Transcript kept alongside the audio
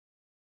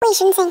卫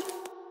生性。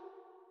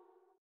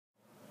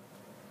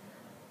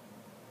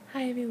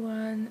 Hi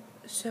everyone,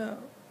 so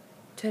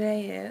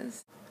today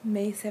is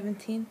May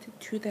 17th,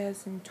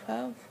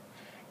 2012,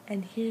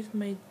 and here's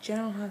my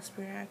general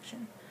hospital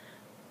reaction.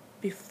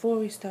 Before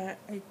we start,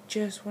 I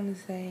just want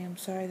to say I'm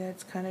sorry that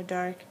it's kind of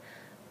dark.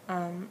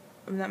 I'm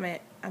not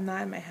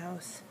in my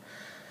house,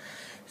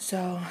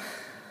 so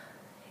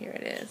here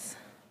it is.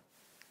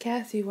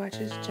 Cassie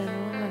watches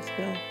General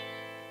Hospital.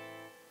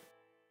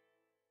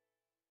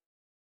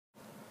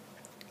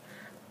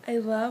 I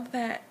love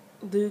that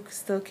Luke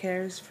still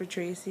cares for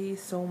Tracy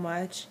so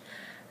much.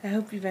 I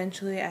hope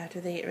eventually, after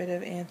they get rid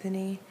of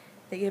Anthony,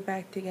 they get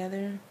back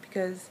together,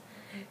 because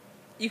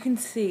you can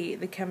see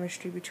the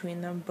chemistry between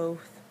them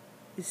both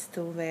is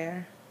still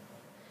there.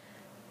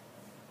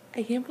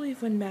 I can't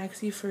believe when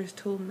Maxie first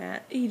told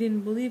Matt, he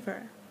didn't believe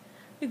her.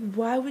 Like,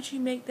 why would she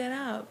make that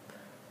up?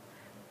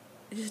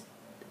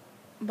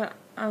 But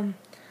I'm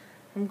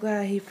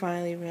glad he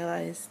finally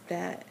realized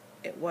that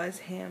it was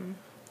him.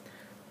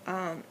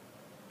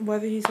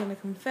 Whether he's gonna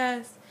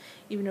confess,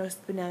 even though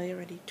Spinelli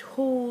already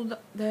told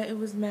that it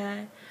was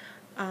Matt,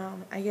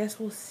 I guess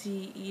we'll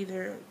see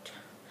either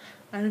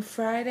on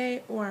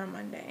Friday or on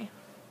Monday.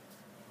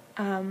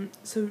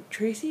 So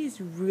Tracy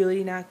is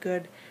really not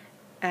good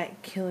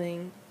at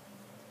killing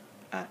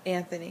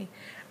Anthony.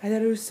 I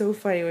thought it was so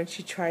funny when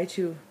she tried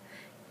to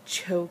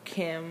choke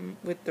him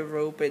with the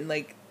rope and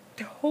like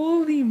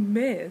totally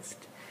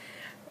missed.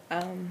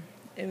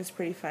 It was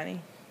pretty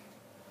funny.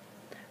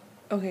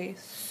 Okay,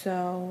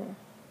 so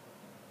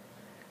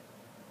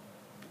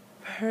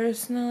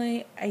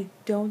personally, I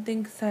don't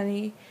think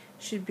Sunny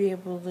should be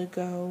able to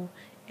go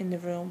in the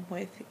room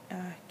with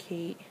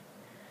Kate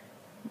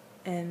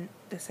and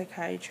the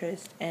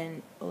psychiatrist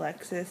and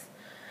Alexis.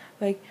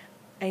 Like,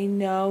 I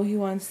know he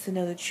wants to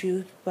know the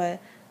truth,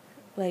 but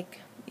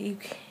like,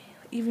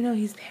 even though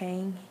he's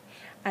paying,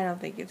 I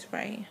don't think it's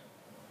right.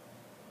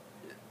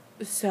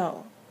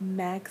 So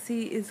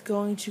Maxie is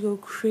going to go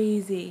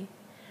crazy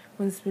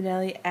when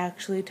Spinelli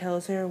actually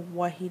tells her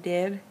what he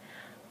did.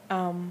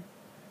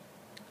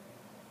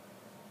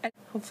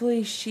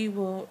 Hopefully she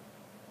will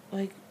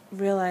like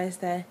realize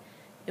that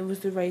it was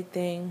the right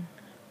thing.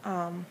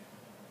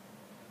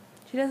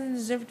 She doesn't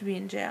deserve to be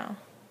in jail.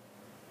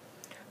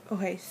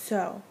 Okay,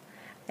 so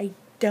I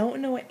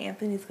don't know what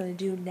Anthony's gonna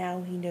do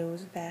now he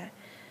knows that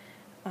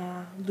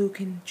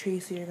Luke and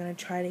Tracy are gonna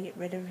try to get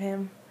rid of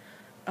him.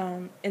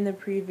 In the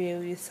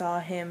preview we saw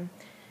him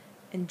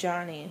and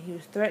Johnny, and he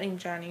was threatening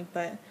Johnny,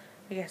 but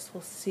I guess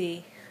we'll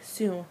see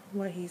soon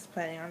what he's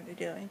planning on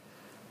doing.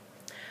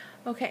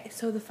 Okay,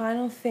 so the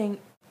final thing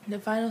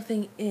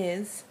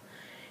is,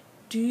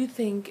 do you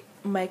think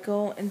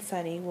Michael and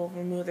Sunny will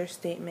remove their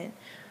statement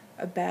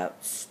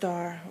about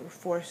Star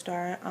or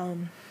 4-star?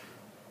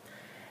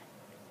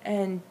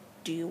 And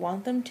do you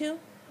want them to?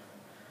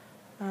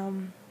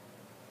 You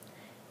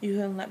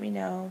can let me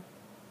know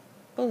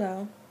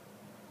below.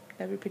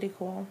 That'd be pretty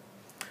cool.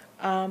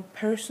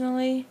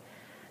 Personally,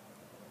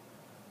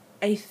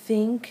 I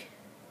think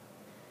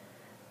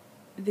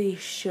they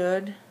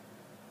should,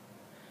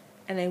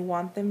 and I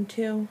want them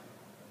to.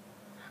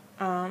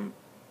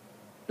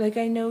 Like,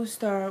 I know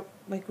Star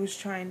like was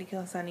trying to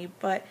kill Sunny,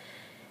 but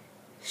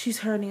she's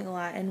hurting a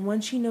lot, and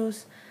once she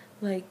knows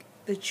like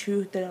the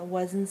truth that it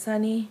wasn't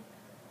Sunny,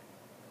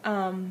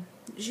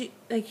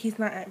 he's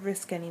not at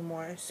risk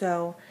anymore.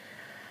 So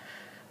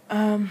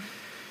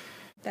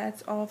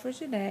that's all for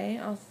today.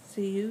 I'll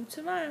see you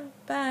tomorrow.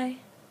 Bye.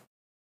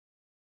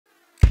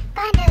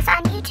 Find us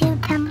on YouTube,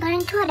 Tumblr,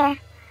 and Twitter.